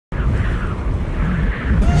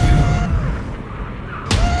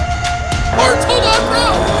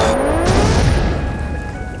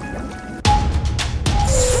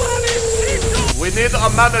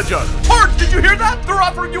manager. Hard, did you hear that? They're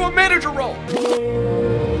offering you a manager role.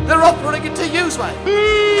 They're offering it to you, Sway.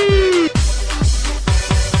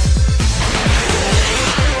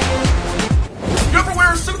 You ever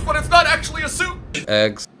wear a suit but it's not actually a suit?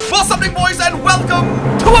 Eggs. What's happening, boys, and welcome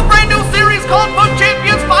to a brand new series called Foot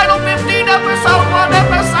Champions Final 15 Episode 1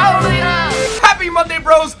 Episode. Happy Monday,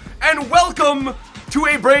 bros, and welcome to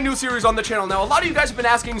a brand new series on the channel. Now, a lot of you guys have been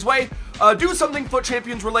asking, Zway, do something Foot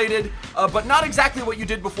Champions related, but not exactly what you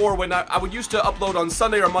did before. When I would used to upload on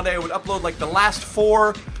Sunday or Monday, I would upload like the last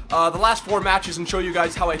four matches and show you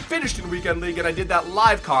guys how I finished in Weekend League, and I did that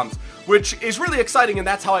live comms, which is really exciting, and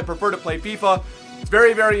that's how I prefer to play FIFA. It's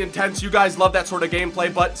very, very intense. You guys love that sort of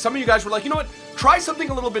gameplay, but some of you guys were like, you know what? Try something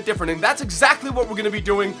a little bit different, and that's exactly what we're going to be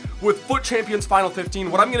doing with Foot Champions Final 15.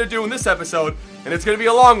 What I'm going to do in this episode, and it's going to be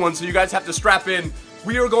a long one, so you guys have to strap in,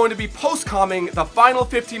 we are going to be post-comming the final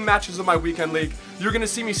 15 matches of my Weekend League. You're going to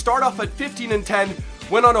see me start off at 15-10,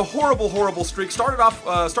 went on a horrible, horrible streak, started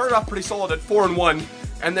off pretty solid at 4-1,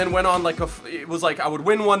 and then went on like it was like I would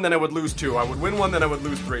win one, then I would lose two. I would win one, then I would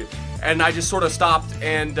lose three. And I just sort of stopped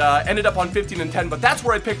and ended up on 15-10, but that's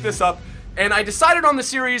where I picked this up. And I decided on the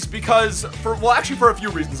series because, for a few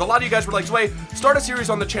reasons. A lot of you guys were like, Zway, start a series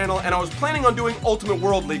on the channel, and I was planning on doing Ultimate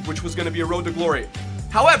World League, which was going to be a road to glory.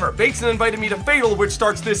 However, Bateson invited me to Fatal, which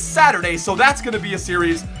starts this Saturday, so that's going to be a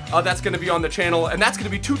series that's going to be on the channel, and that's going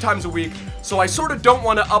to be 2 times a week. So I sort of don't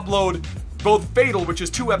want to upload both Fatal, which is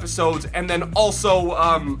 2 episodes, and then also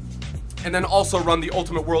run the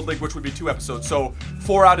Ultimate World League, which would be 2 episodes. So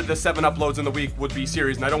 4 out of the 7 uploads in the week would be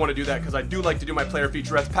series, and I don't want to do that because I do like to do my player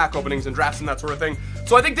featurettes, pack openings, and drafts and that sort of thing.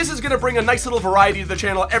 So I think this is going to bring a nice little variety to the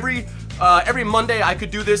channel. Every Monday I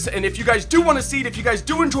could do this, and if you guys do want to see it, if you guys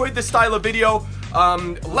do enjoy this style of video,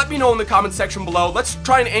 let me know in the comment section below. Let's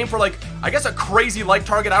try and aim for, like, I guess a crazy like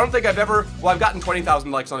target. I don't think I've gotten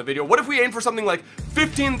 20,000 likes on a video. What if we aim for something like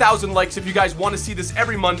 15,000 likes if you guys want to see this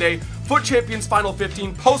every Monday? Foot Champions Final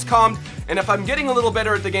 15 post-commed, and if I'm getting a little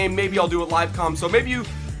better at the game, maybe I'll do it live comm. So maybe you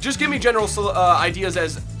just give me general ideas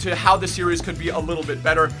as to how the series could be a little bit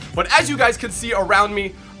better. But as you guys can see around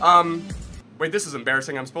me, wait, this is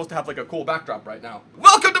embarrassing. I'm supposed to have like a cool backdrop right now.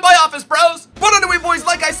 Welcome to my office, bros! But anyway, boys,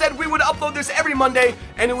 like I said, we would upload this every Monday,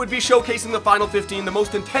 and it would be showcasing the final 15, the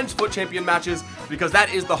most intense Foot Champion matches, because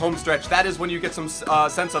that is the home stretch. That is when you get some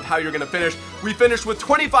sense of how you're going to finish. We finished with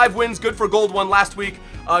 25 wins, good for Gold 1 last week.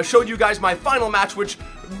 Showed you guys my final match, which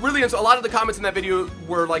really, a lot of the comments in that video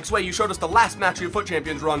were like, Sway, you showed us the last match of your Foot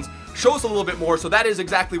Champions runs. Show us a little bit more, so that is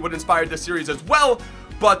exactly what inspired this series as well.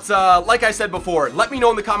 But like I said before, let me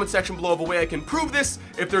know in the comment section below of a way I can prove this.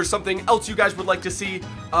 If there's something else you guys would like to see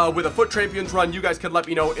with a Foot Champions run, you guys can let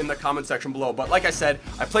me know in the comment section below. But like I said,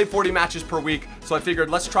 I play 40 matches per week, so I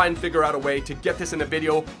figured let's try and figure out a way to get this in a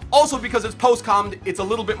video. Also, because it's post-commed, it's a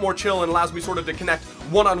little bit more chill and allows me sort of to connect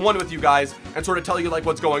one-on-one with you guys and sort of tell you like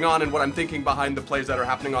what's going on and what I'm thinking behind the plays that are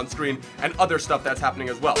happening on screen and other stuff that's happening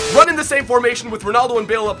as well. Running the same formation with Ronaldo and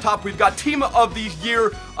Bale up top, we've got Team of the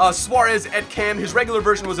Year Suarez at cam. His regular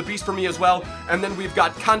version was a beast for me as well. And then we've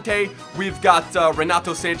got Kante, we've got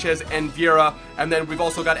Renato Sanchez and Vieira, and then we've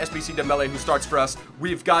also got SBC Dembele who starts for us.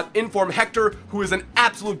 We've got Inform Hector, who is an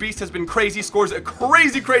absolute beast, has been crazy, scores a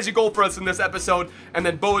crazy, crazy goal for us in this episode. And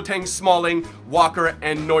then Boateng, Smalling, Walker,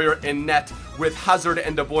 and Neuer in net, with Hazard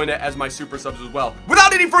and De Bruyne as my super subs as well.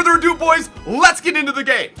 Without any further ado, boys, let's get into the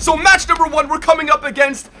game. So match number 1, we're coming up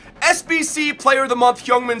against SBC Player of the Month,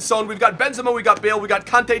 Heung-min Son. We've got Benzema, we got Bale, we got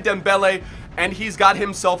Kante, Dembele, and he's got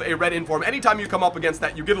himself a red inform. Anytime you come up against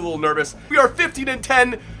that, you get a little nervous. We are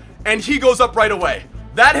 15-10, and he goes up right away.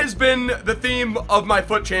 That has been the theme of my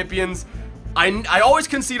Foot Champions. I always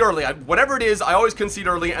concede early. Whatever it is, I always concede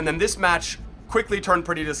early, and then this match quickly turned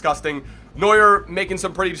pretty disgusting. Neuer making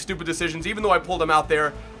some pretty stupid decisions, even though I pulled him out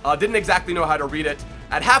there. Didn't exactly know how to read it.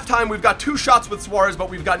 At halftime, we've got 2 shots with Suarez, but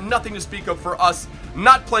we've got nothing to speak of for us.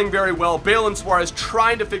 Not playing very well. Bale and Suarez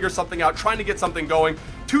trying to figure something out, trying to get something going.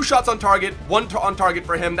 2 shots on target, 1 on target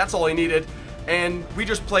for him. That's all he needed. And we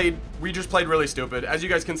just played really stupid. As you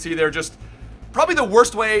guys can see, they're just probably the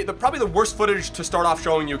worst footage to start off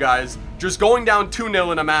showing you guys. Just going down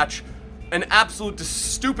 2-0 in a match. An absolute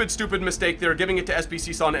stupid mistake there, giving it to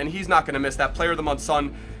SBC Son, and he's not going to miss that. Player of the Month,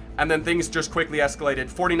 Son. And then things just quickly escalated.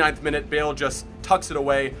 49th minute, Bale just tucks it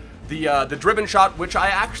away. The driven shot, which I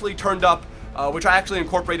actually turned up, which I actually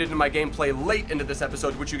incorporated in my gameplay late into this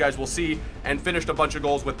episode, which you guys will see, and finished a bunch of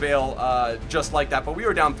goals with Bale just like that. But we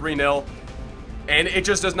were down 3-0. And it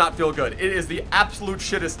just does not feel good. It is the absolute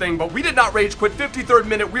shittest thing, but we did not rage quit. 53rd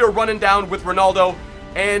minute, we are running down with Ronaldo,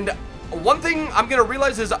 and one thing I'm going to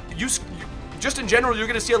realize is just in general, you're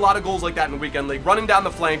going to see a lot of goals like that in the Weekend League, running down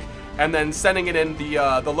the flank, and then sending it in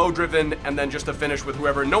the low driven, and then just to finish with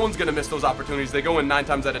whoever. No one's going to miss those opportunities. They go in 9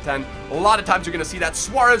 times out of 10. A lot of times you're going to see that.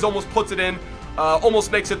 Suarez almost puts it in,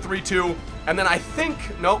 almost makes it 3-2, and then I think,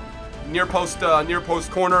 nope, near post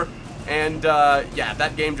corner, and yeah,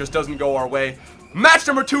 that game just doesn't go our way. Match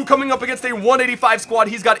number 2 coming up against a 185 squad.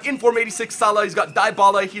 He's got Inform 86 Salah, he's got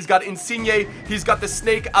Dybala, he's got Insigne, he's got the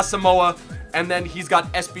Snake Asamoah, and then he's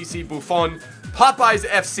got SBC Buffon, Popeyes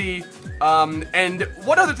FC, and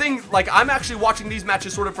one other thing, like, I'm actually watching these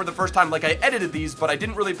matches sort of for the first time. Like, I edited these, but I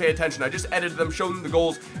didn't really pay attention. I just edited them, showed them the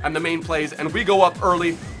goals and the main plays, and we go up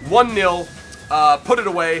early, 1-0. Put it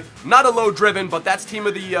away. Not a low driven, but that's team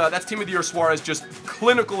of the year Suarez, just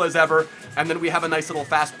clinical as ever. And then we have a nice little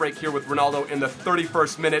fast break here with Ronaldo in the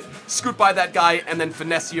 31st minute. Scoot by that guy and then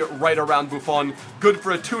finesse it right around Buffon. Good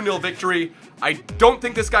for a 2-0 victory. I don't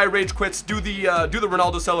think this guy rage quits. Do the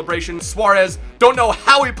Ronaldo celebration. Suarez, don't know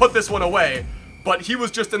how he put this one away, but he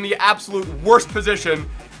was just in the absolute worst position,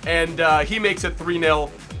 and he makes it 3-0.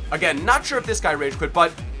 Again, not sure if this guy rage quit,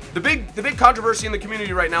 but the big controversy in the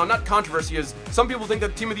community right now, not controversy, is some people think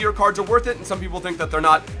that Team of the Year cards are worth it, and some people think that they're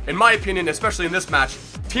not. In my opinion, especially in this match,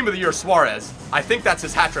 Team of the Year Suarez, I think that's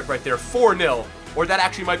his hat trick right there, 4-0, or that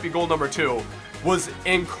actually might be goal number 2, was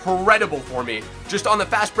incredible for me. Just on the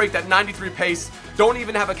fast break, that 93 pace, don't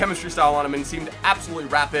even have a chemistry style on him, and seemed absolutely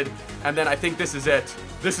rapid. And then I think this is it.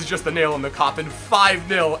 This is just the nail in the coffin,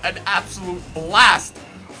 5-0, an absolute blast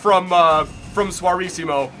from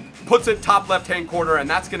Suarissimo. Puts it top left-hand corner, and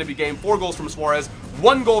that's going to be game. 4 goals from Suarez,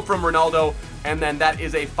 1 goal from Ronaldo, and then that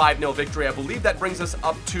is a 5-0 victory. I believe that brings us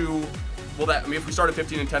up to, well, if we started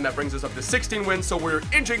 15 and 10, that brings us up to 16 wins, so we're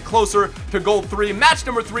inching closer to goal 3. Match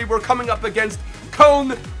number 3, we're coming up against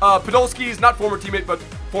Cone, Podolski's, not former teammate, but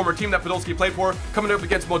former team that Podolski played for, coming up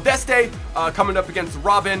against Modeste, coming up against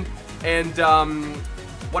Robin, and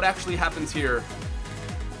what actually happens here?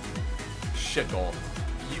 Shit goal.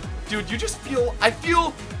 Dude, you just feel, I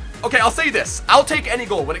feel... Okay, I'll say this. I'll take any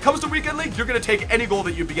goal. When it comes to Weekend League, you're going to take any goal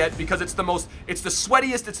that you get because it's the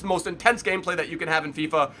sweatiest, it's the most intense gameplay that you can have in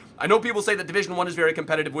FIFA. I know people say that Division 1 is very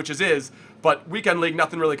competitive, which it is, but Weekend League,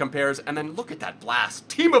 nothing really compares. And then look at that blast.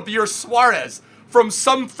 Team of the Year Suarez from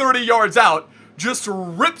some 30 yards out just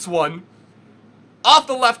rips one off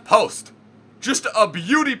the left post. Just a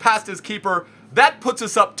beauty past his keeper. That puts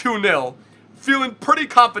us up 2-0. Feeling pretty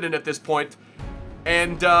confident at this point.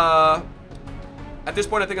 And, at this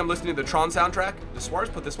point, I think I'm listening to the Tron soundtrack. Does Suarez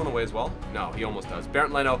put this one away as well? No, he almost does.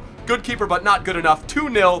 Bernd Leno, good keeper, but not good enough.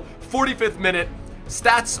 2-0, 45th minute.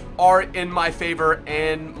 Stats are in my favor,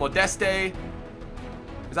 and Modeste...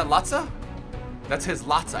 Is that Latza? That's his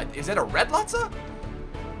Latza. Is it a red Latza?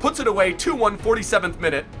 Puts it away, 2-1, 47th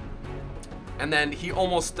minute. And then he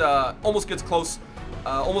almost gets close.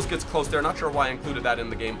 Almost gets close there. Not sure why I included that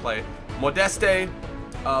in the gameplay. Modeste,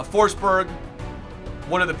 Forsberg,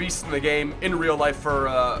 one of the beasts in the game in real life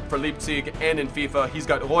for Leipzig and in FIFA. He's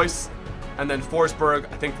got Royce and then Forsberg.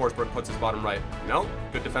 I think Forsberg puts his bottom right. No,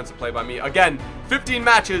 good defensive play by me. Again, 15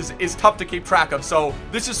 matches is tough to keep track of, so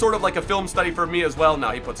this is sort of like a film study for me as well. No,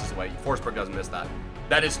 he puts his away. Forsberg doesn't miss that.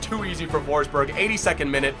 That is too easy for Forsberg. 82nd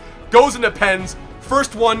minute, goes into pens.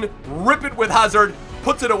 First one, rip it with Hazard,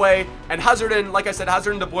 puts it away, and Hazard and, like I said,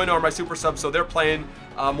 Hazard and De Bruyne are my super subs, so they're playing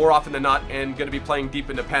more often than not and going to be playing deep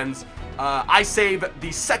into pens. I save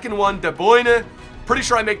the second one, De Bruyne. Pretty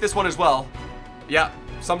sure I make this one as well. Yeah,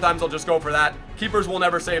 sometimes I'll just go for that. Keepers will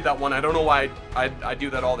never save that one. I don't know why I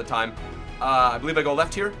do that all the time. I believe I go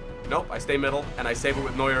left here. Nope, I stay middle, and I save it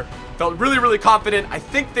with Neuer. Felt really, really confident. I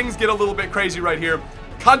think things get a little bit crazy right here.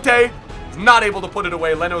 Conte is not able to put it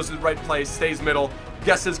away. Leno's in the right place, stays middle,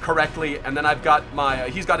 guesses correctly, and then I've got my,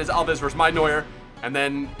 he's got his Alves versus my Neuer, and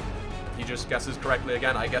then he just guesses correctly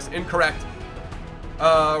again. I guess incorrect.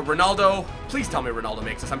 Ronaldo, please tell me Ronaldo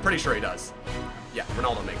makes this. I'm pretty sure he does. Yeah,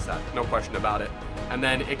 Ronaldo makes that. No question about it. And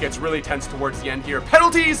then it gets really tense towards the end here.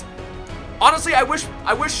 Penalties! Honestly, I wish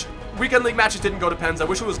Weekend League matches didn't go to pens. I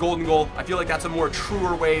wish it was golden goal. I feel like that's a more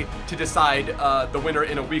truer way to decide the winner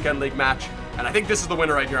in a Weekend League match. And I think this is the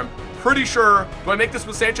winner right here. I'm pretty sure. Do I make this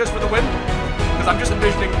with Sanchez for the win? Because I'm just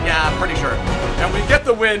envisioning, yeah, I'm pretty sure. And we get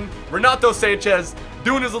the win. Renato Sanchez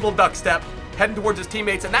doing his little duck step, heading towards his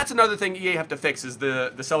teammates. And that's another thing EA have to fix is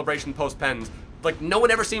the celebration post pens. Like, no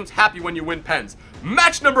one ever seems happy when you win pens.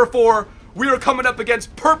 Match number 4. We are coming up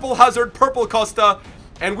against Purple Hazard, Purple Costa,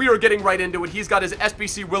 and we are getting right into it. He's got his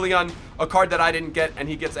SBC Willian, a card that I didn't get, and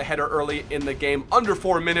he gets a header early in the game, under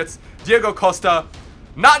 4 minutes. Diego Costa,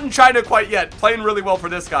 not in China quite yet, playing really well for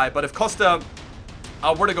this guy, but if Costa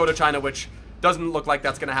were to go to China, which Doesn't look like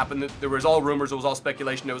that's going to happen. There was all rumors. It was all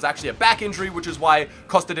speculation. It was actually a back injury, which is why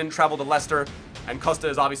Costa didn't travel to Leicester. And Costa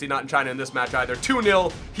is obviously not in China in this match either.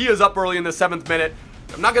 2-0. He is up early in the 7th minute.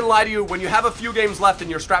 I'm not going to lie to you. When you have a few games left and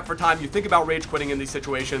you're strapped for time, you think about rage quitting in these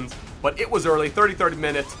situations. But it was early, 33rd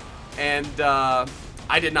minute. And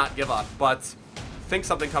I did not give up. But I think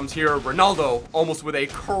something comes here. Ronaldo almost with a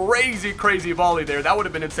crazy, crazy volley there. That would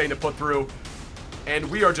have been insane to put through.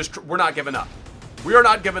 And we're not giving up. We are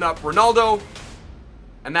not giving up. Ronaldo.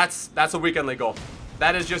 And that's a weekend league goal.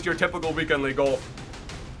 That is just your typical weekend league goal.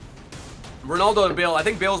 Ronaldo and Bale. I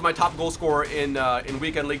think Bale is my top goal scorer in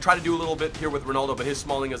weekend league. Try to do a little bit here with Ronaldo, but his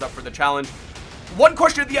Smalling is up for the challenge. One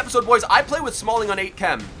question of the episode, boys. I play with Smalling on 8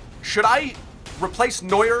 chem. Should I replace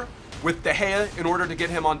Neuer with De Gea in order to get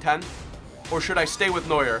him on 10? Or should I stay with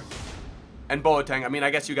Neuer and Boateng? I mean, I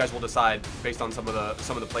guess you guys will decide based on some of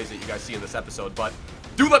the plays that you guys see in this episode. But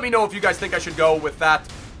do let me know if you guys think I should go with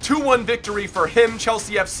that. 2-1 victory for him,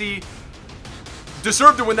 Chelsea FC.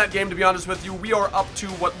 Deserved to win that game, to be honest with you. We are up to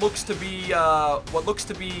what looks to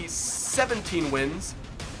be 17 wins.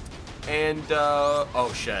 And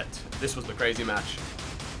oh shit, this was the crazy match.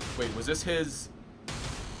 Wait, was this his?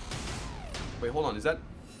 Wait, hold on. Is that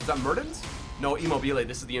Mertens? No, Immobile.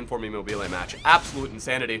 This is the Inform Immobile match. Absolute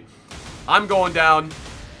insanity. I'm going down,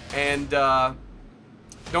 and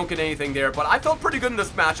don't get anything there. But I felt pretty good in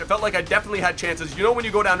this match. I felt like I definitely had chances. You know when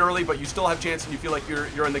you go down early, but you still have chance and you feel like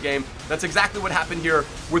you're in the game. That's exactly what happened here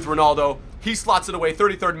with Ronaldo. He slots it away,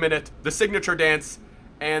 33rd minute, the signature dance,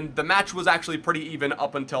 and the match was actually pretty even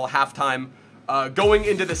up until halftime. Going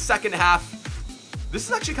into the second half, this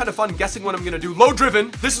is actually kind of fun guessing what I'm going to do. Low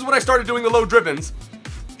driven. This is when I started doing the low drivens.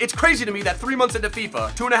 It's crazy to me that 3 months into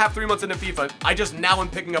FIFA, 2.5, 3 months into FIFA, I just now am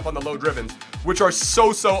picking up on the low drivens, which are so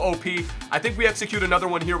OP. I think we execute another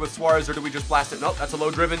one here with Suarez, or do we just blast it? Nope, that's a low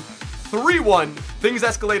driven. 3-1. Things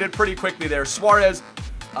escalated pretty quickly there. Suarez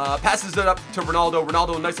passes it up to Ronaldo.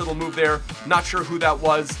 Ronaldo, a nice little move there. Not sure who that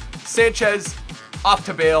was. Sanchez off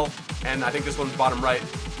to Bale, and I think this one's bottom right.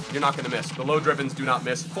 You're not going to miss. The low drivens do not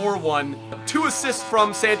miss. 4-1. 2 assists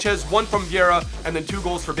from Sanchez, 1 from Vieira, and then 2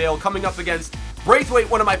 goals for Bale. Coming up against Braithwaite,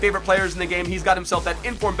 one of my favorite players in the game. He's got himself that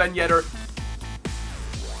informed Ben Yedder.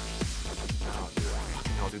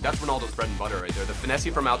 No, dude, that's Ronaldo's bread and butter right there. The finesse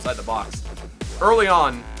from outside the box. Early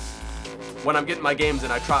on, when I'm getting my games in,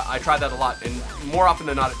 I try that a lot, and more often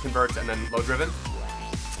than not, it converts. And then low driven.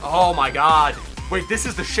 Oh my God! Wait, this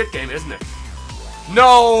is the shit game, isn't it?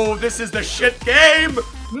 No, this is the shit game.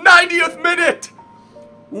 90th minute.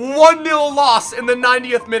 1-0 loss in the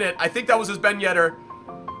 90th minute. I think that was his Ben Yedder.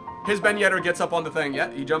 His Ben Yedder gets up on the thing. Yeah,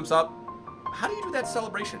 he jumps up. How do you do that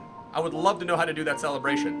celebration? I would love to know how to do that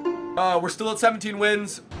celebration. We're still at 17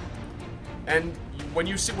 wins. And when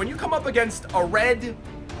you come up against a red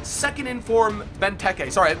second in form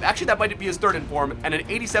Benteke, sorry, actually that might be his third in form, and an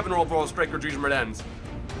 87-year-old overall striker Dries Mertens,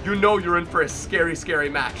 you know you're in for a scary, scary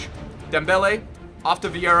match. Dembele off to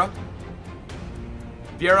Vieira,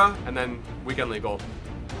 and then weekend league goal.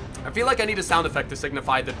 I feel like I need a sound effect to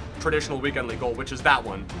signify the traditional weekend league goal, which is that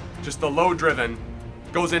one. Just the low driven,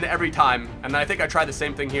 goes in every time, and I think I tried the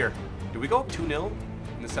same thing here. Did we go up 2-0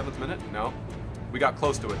 in the 7th minute? No. We got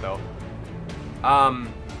close to it though.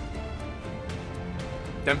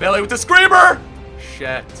 Dembele with the screamer!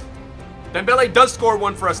 Shit. Dembele does score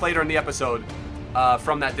one for us later in the episode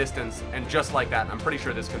from that distance, and just like that, I'm pretty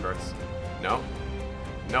sure this converts. No?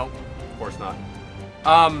 No, of course not.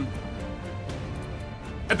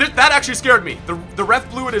 That actually scared me. The ref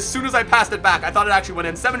blew it as soon as I passed it back. I thought it actually went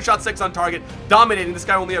in. 7 shots, 6 on target, dominating. This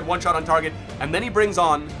guy only had 1 shot on target, and then he brings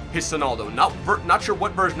on his Sonaldo. Not sure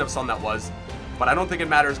what version of Son that was, but I don't think it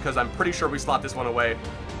matters because I'm pretty sure we slot this one away.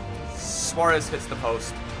 Suarez hits the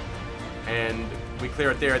post, and we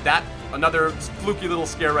clear it there. That, another fluky little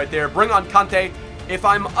scare right there. Bring on Kante. If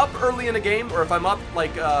I'm up early in a game, or if I'm up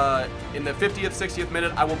like in the 50th, 60th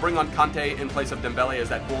minute, I will bring on Kante in place of Dembele as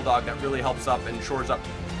that bulldog that really helps up and shores up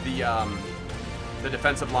the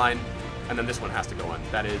defensive line. And then this one has to go in.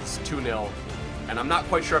 That is 2-0. And I'm not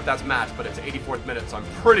quite sure if that's matched, but it's 84th minute, so I'm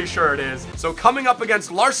pretty sure it is. So coming up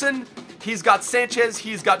against Larson, he's got Sanchez,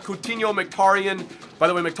 he's got Coutinho, Mkhitaryan. By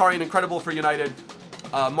the way, Mkhitaryan, incredible for United.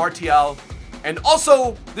 Martial. And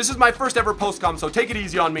also, this is my first ever post-com, so take it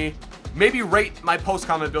easy on me. Maybe rate my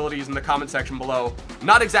post-com abilities in the comment section below.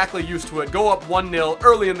 Not exactly used to it. Go up 1-0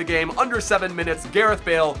 early in the game, under 7 minutes. Gareth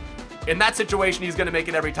Bale, in that situation, he's going to make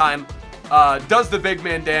it every time. Does the big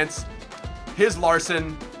man dance. His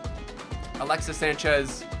Larson. Alexis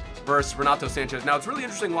Sanchez versus Renato Sanchez. Now, it's really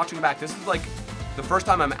interesting watching back. This is like the first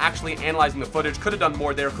time I'm actually analyzing the footage. Could have done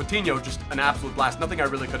more there. Coutinho, just an absolute blast. Nothing I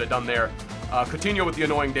really could have done there. Coutinho with the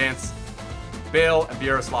annoying dance. Bale and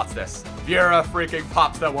Vieira slots this. Vieira freaking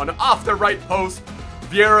pops that one off the right post.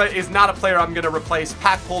 Vieira is not a player I'm going to replace.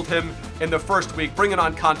 Pack pulled him in the first week, bringing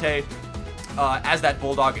on Conte as that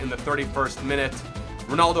Bulldog in the 31st minute.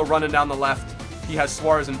 Ronaldo running down the left. He has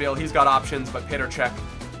Suarez and Bale. He's got options, but Petr Cech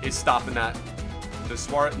is stopping that. Does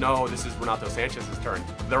Suarez? No, this is Renato Sanchez's turn.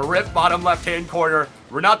 The rip bottom left-hand corner.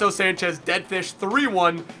 Renato Sanchez, dead fish,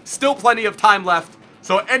 3-1. Still plenty of time left,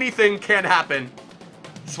 so anything can happen.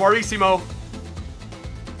 Suarissimo.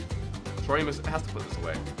 Suarez has to put this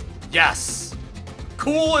away. Yes.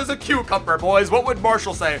 Cool as a cucumber, boys. What would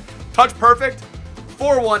Marshall say? Touch perfect.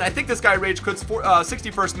 4-1. I think this guy rage quits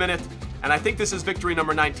 61st minute, and I think this is victory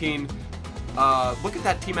number 19. Look at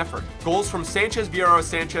that team effort. Goals from Sanchez, Vieira,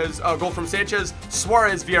 Sanchez. Goal from Sanchez,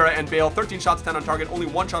 Suarez, Vieira, and Bale. 13 shots, 10 on target. Only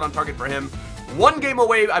 1 shot on target for him. 1 game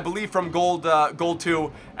away, I believe, from gold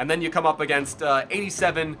 2. And then you come up against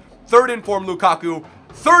 87. 3rd in form Lukaku.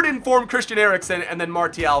 3rd in form Christian Eriksen, and then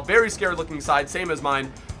Martial. Very scary looking side, same as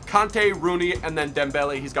mine. Conte, Rooney, and then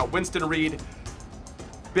Dembele. He's got Winston Reed.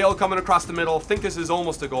 Bale coming across the middle. Think this is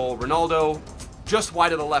almost a goal. Ronaldo just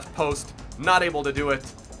wide of the left post. Not able to do it.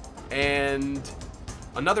 And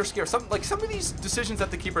another scare. Some of these decisions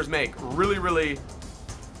that the keepers make really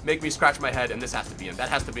make me scratch my head, and this has to be in. That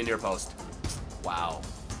has to be near post. Wow.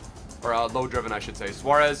 Or low driven, I should say.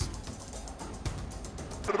 Suarez.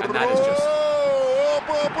 And that is just...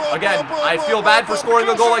 Again, I feel bad for scoring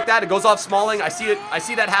a goal like that. It goes off Smalling. I see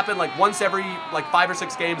that happen like once every 5 or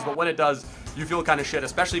 6 games, but when it does, you feel kind of shit,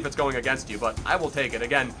 especially if it's going against you. But I will take it.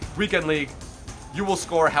 Again, weekend league, you will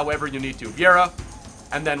score however you need to. Vieira,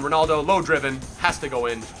 and then Ronaldo, low driven, has to go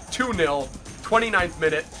in. 2-0, 29th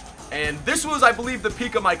minute. And this was, I believe, the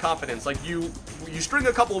peak of my confidence. Like, you string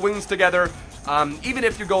a couple wins together. Even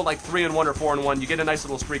if you go like 3-1 or 4-1, you get a nice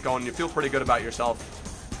little streak going. You feel pretty good about yourself.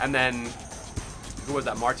 And then, who was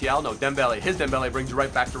that? Martial? No, Dembele. His Dembele brings you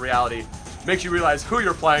right back to reality. Makes you realize who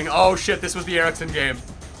you're playing. Oh shit, this was the Eriksen game.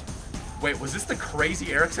 Wait, was this the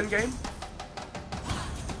crazy Eriksen game?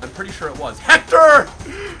 I'm pretty sure it was. Hector!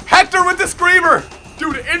 Hector with the screamer!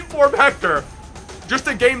 Dude, inform Hector. Just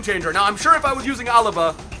a game changer. Now, I'm sure if I was using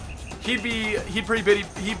Alaba, he'd be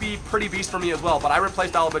pretty beast for me as well. But I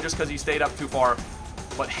replaced Alaba just because he stayed up too far.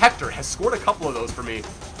 But Hector has scored a couple of those for me.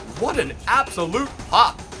 What an absolute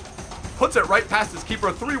pop. Puts it right past his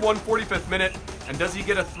keeper. 3-1, 45th minute. And does he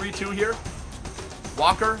get a 3-2 here?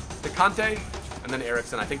 Walker to Conte. And then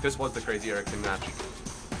Eriksen. I think this was the crazy Eriksen match.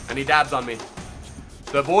 And he dabs on me.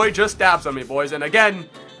 The boy just dabs on me, boys. And again,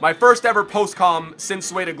 my first ever post-com since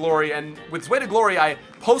Sway to Glory. And with Sway to Glory, I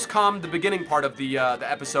post-commed the beginning part of the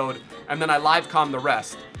episode. And then I live-commed the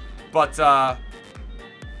rest. But, yeah,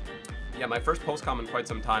 my first post-com in quite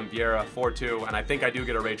some time. Vieira, 4-2. And I think I do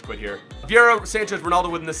get a rage quit here. Vieira, Sanchez,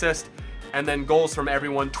 Ronaldo with an assist. And then goals from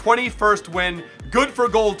everyone. 21st win. Good for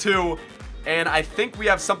goal 2. And I think we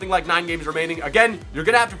have something like 9 games remaining. Again, you're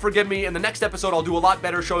going to have to forgive me. In the next episode, I'll do a lot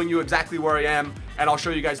better showing you exactly where I am. And I'll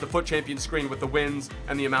show you guys the FUT Champions screen with the wins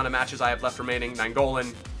and the amount of matches I have left remaining.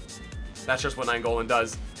 Nainggolan. That's just what Nainggolan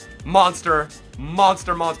does. Monster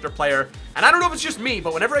player. And I don't know if it's just me,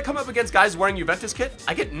 but whenever I come up against guys wearing Juventus kit,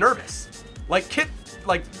 I get nervous.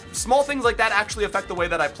 Like small things like that actually affect the way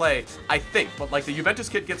that I play, I think. But like the Juventus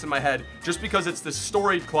kit gets in my head just because it's this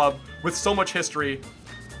storied club with so much history.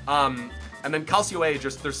 And then Calcio A,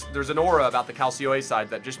 just there's an aura about the Calcio A side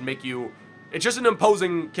that just make you... It's just an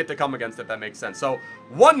imposing kit to come against, if that makes sense. So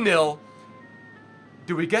 1-0.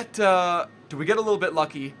 Do we get a little bit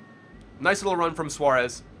lucky? Nice little run from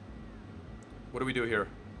Suarez. What do we do here?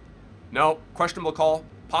 No, questionable call.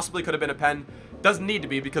 Possibly could have been a pen. Doesn't need to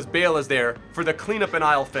be because Bale is there for the cleanup and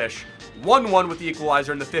aisle fish. 1-1 with the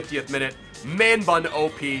equalizer in the 50th minute. Man bun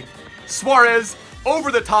OP. Suarez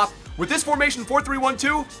over the top. With this formation,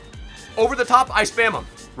 4-3-1-2, over the top, I spam him.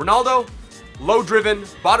 Ronaldo, low driven,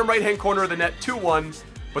 bottom right-hand corner of the net, 2-1.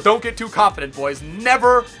 But don't get too confident, boys.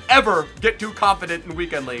 Never, ever get too confident in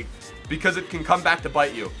Weekend League because it can come back to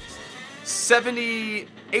bite you.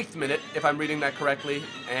 78th minute, if I'm reading that correctly,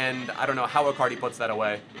 and I don't know how Icardi puts that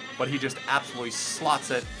away, but he just absolutely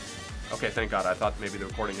slots it. Okay, thank God. I thought maybe the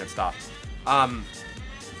recording had stopped.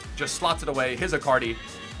 Just slots it away. His Icardi.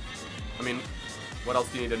 I mean, what else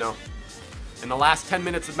do you need to know? In the last 10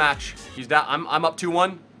 minutes of match, he's down. I'm up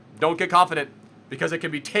 2-1. Don't get confident because it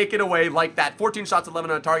can be taken away like that. 14 shots,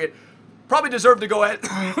 11 on target. Probably deserved to go ahead.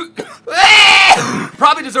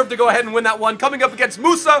 Probably deserved to go ahead and win that one. Coming up against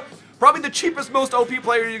Musa. Probably the cheapest, most OP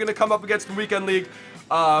player you're going to come up against in Weekend League.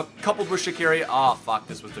 Coupled with Shaqiri. Oh, fuck.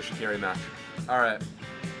 This was the Shaqiri match. All right.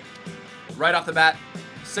 Right off the bat,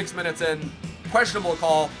 6 minutes in. Questionable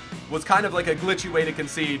call. Was kind of like a glitchy way to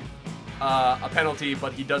concede a penalty,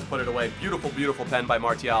 but he does put it away. Beautiful, beautiful pen by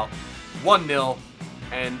Martial. 1-0,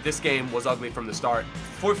 and this game was ugly from the start.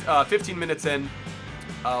 15 minutes in,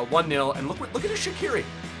 1-0, and look at his Shaqiri.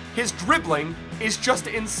 His dribbling is just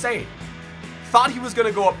insane. Thought he was going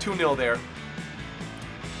to go up 2-0 there.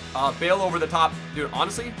 Bale over the top. Dude,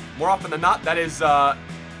 honestly, more often than not, that is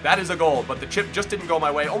a goal, but the chip just didn't go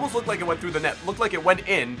my way. Almost looked like it went through the net. Looked like it went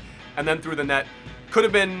in and then through the net. Could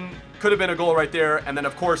have been a goal right there, and then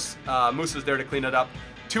of course Musa's there to clean it up.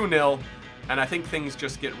 2-0, and I think things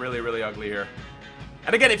just get really, really ugly here.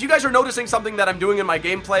 And again, if you guys are noticing something that I'm doing in my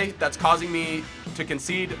gameplay that's causing me to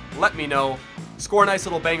concede, let me know. Score a nice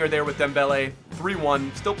little banger there with Dembele.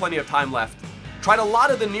 3-1, still plenty of time left. Tried a lot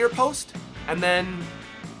of the near post, and then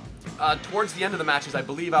towards the end of the matches, I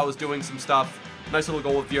believe I was doing some stuff. Nice little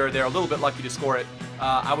goal with Vieira there. A little bit lucky to score it.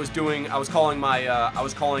 I was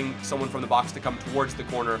calling someone from the box to come towards the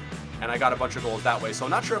corner, and I got a bunch of goals that way. So I'm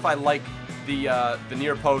not sure if I like the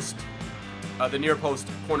near post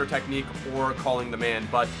corner technique or calling the man,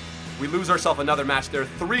 but we lose ourselves another match there.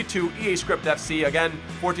 3-2 EA Script FC. Again,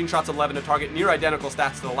 14 shots, 11 to target. Near identical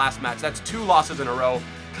stats to the last match. That's 2 losses in a row.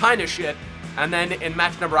 Kind of shit. And then in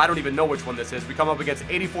match number, I don't even know which one this is, we come up against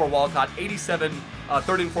 84 Walcott, 87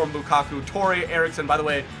 third informed Lukaku, Tory Eriksson. By the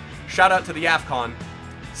way, shout out to the AFCON.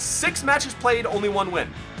 6 matches played, only 1 win.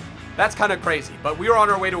 That's kind of crazy, but we are on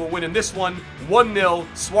our way to a win in this one. 1-0,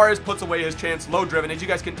 Suarez puts away his chance, low driven. As you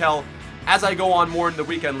guys can tell, as I go on more in the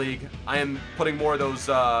weekend league, I am putting more of those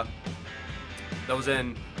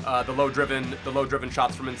in, the low driven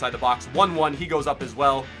shots from inside the box. 1-1, he goes up as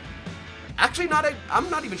well. Actually, I'm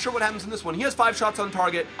not even sure what happens in this one. He has 5 shots on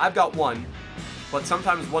target. I've got 1. But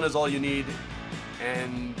sometimes 1 is all you need.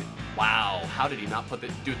 And wow, how did he not put the...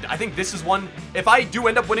 Dude, I think this is one... If I do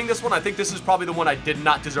end up winning this one, I think this is probably the one I did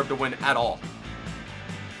not deserve to win at all.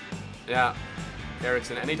 Yeah.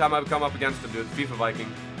 Eriksson. Anytime I've come up against him, dude, FIFA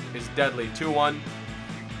Viking is deadly. 2-1.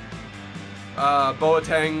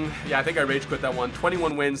 Boateng. Yeah, I think I rage quit that one.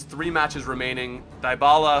 21 wins, 3 matches remaining.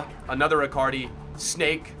 Dybala, another Icardi.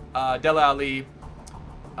 Snake. Dele Alli,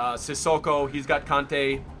 Sissoko, he's got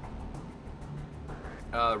Kante.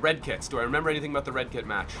 Red kits. Do I remember anything about the red kit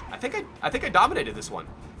match? I think I dominated this one.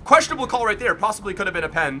 Questionable call right there. Possibly could have been a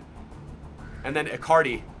pen. And then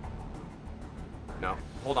Icardi. No,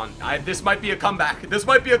 hold on. This might be a comeback. This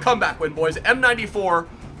might be a comeback win, boys. M94,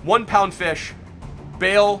 1 pound fish.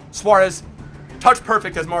 Bale, Suarez, touch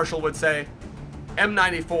perfect, as Marshall would say.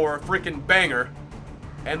 M94, freaking banger.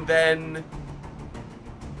 And then...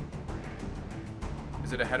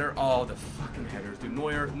 Is it a header? Oh, the fucking headers, dude.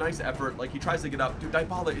 Neuer, nice effort. Like, he tries to get up. Dude,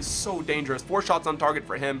 Dybala is so dangerous. 4 shots on target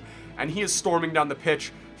for him, and he is storming down the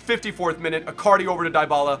pitch. 54th minute, Icardi over to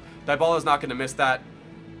Dybala. Dybala's not going to miss that.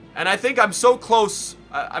 And I think I'm so close.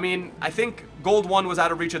 I mean, I think gold 1 was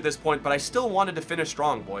out of reach at this point, but I still wanted to finish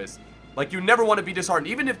strong, boys. Like, you never want to be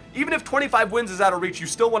disheartened. Even if 25 wins is out of reach, you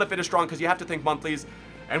still want to finish strong because you have to think monthlies.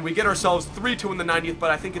 And we get ourselves 3-2 in the 90th, but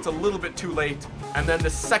I think it's a little bit too late. And then the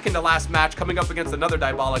second to last match, coming up against another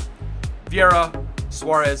Dybala. Vieira,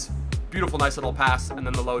 Suarez, beautiful, nice little pass, and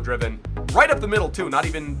then the low driven. Right up the middle, too.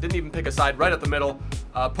 Didn't even pick a side, right up the middle.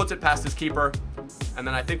 Puts it past his keeper. And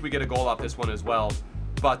then I think we get a goal off this one as well.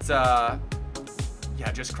 But,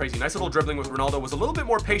 yeah, just crazy. Nice little dribbling with Ronaldo. Was a little bit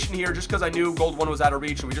more patient here just because I knew gold 1 was out of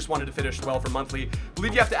reach and we just wanted to finish well for monthly.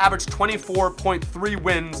 Believe you have to average 24.3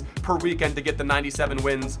 wins per weekend to get the 97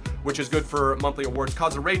 wins, which is good for monthly awards.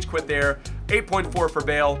 Caused a rage quit there. 8.4 for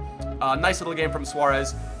Bale. Nice little game from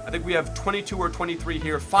Suarez. I think we have 22 or 23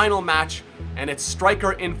 here. Final match, and it's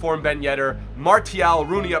striker in form Ben Yedder. Martial,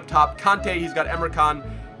 Rooney up top. Kante, he's got Emre Can.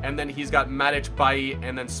 And then he's got Matic, Bailly,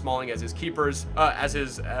 and then Smalling as his keepers, as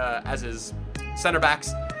his center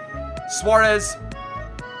backs. Suarez,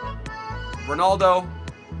 Ronaldo,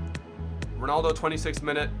 26th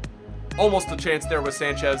minute. Almost a chance there with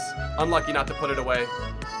Sanchez. Unlucky not to put it away.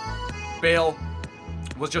 Bale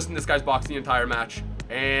was just in this guy's box the entire match.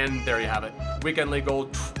 And there you have it. Weekend league goal.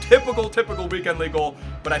 Typical weekend league goal.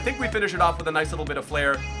 But I think we finish it off with a nice little bit of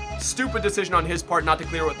flair. Stupid decision on his part not to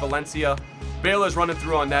clear with Valencia. Bale is running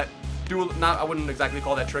through on net. I wouldn't exactly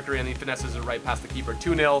call that trickery, and he finesses it right past the keeper.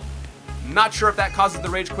 2-0. Not sure if that causes the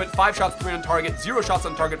rage quit. 5 shots, 3 on target. 0 shots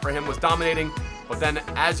on target for him, was dominating. But then,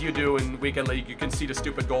 as you do in weekend league, you can see the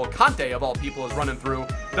stupid goal. Kante, of all people, is running through.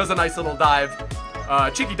 Does a nice little dive.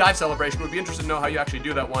 Cheeky dive celebration. Would be interested to know how you actually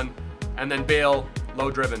do that one. And then Bale,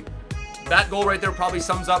 low driven. That goal right there probably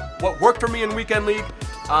sums up what worked for me in weekend league.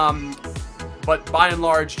 But by and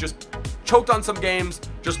large, just choked on some games,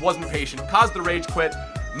 just wasn't patient. Caused the rage quit.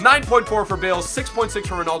 9.4 for Bale, 6.6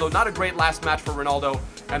 for Ronaldo. Not a great last match for Ronaldo.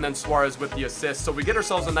 And then Suarez with the assist. So we get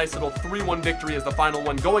ourselves a nice little 3-1 victory as the final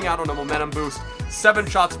one, going out on a momentum boost. 7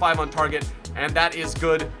 shots, 5 on target. and that is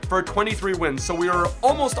good for 23 wins. So we are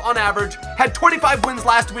almost on average, had 25 wins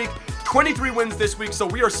last week, 23 wins this week, so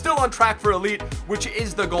we are still on track for elite, which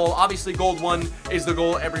is the goal. Obviously, gold 1 is the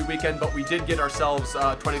goal every weekend, but we did get ourselves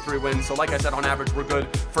 23 wins. So like I said, on average, we're good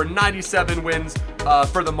for 97 wins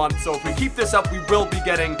for the month. So if we keep this up, we will be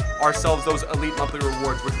getting ourselves those elite monthly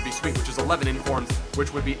rewards, which would be sweet, which is 11 uniforms,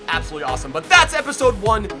 which would be absolutely awesome. But that's episode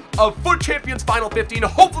 1 of Foot Champions Final 15.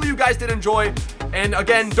 Hopefully you guys did enjoy. And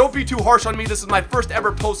again, don't be too harsh on me. This is my first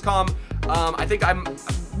ever post-com. I think I'm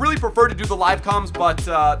really prefer to do the live comms, but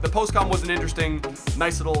the post-com was an interesting,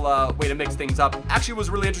 nice little way to mix things up. Actually, it was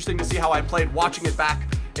really interesting to see how I played watching it back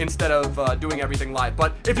instead of doing everything live.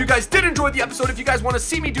 But if you guys did enjoy the episode, if you guys want to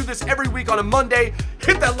see me do this every week on a Monday,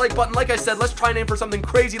 hit that like button. Like I said, let's try and aim for something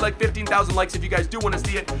crazy like 15,000 likes if you guys do want to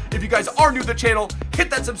see it. If you guys are new to the channel, hit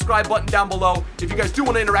that subscribe button down below. If you guys do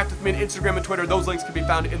want to interact with me on Instagram and Twitter, those links can be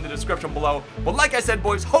found in the description below. But like I said,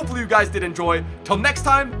 boys, hopefully you guys did enjoy. Till next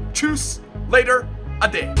time, tschüss, later, a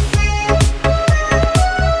day.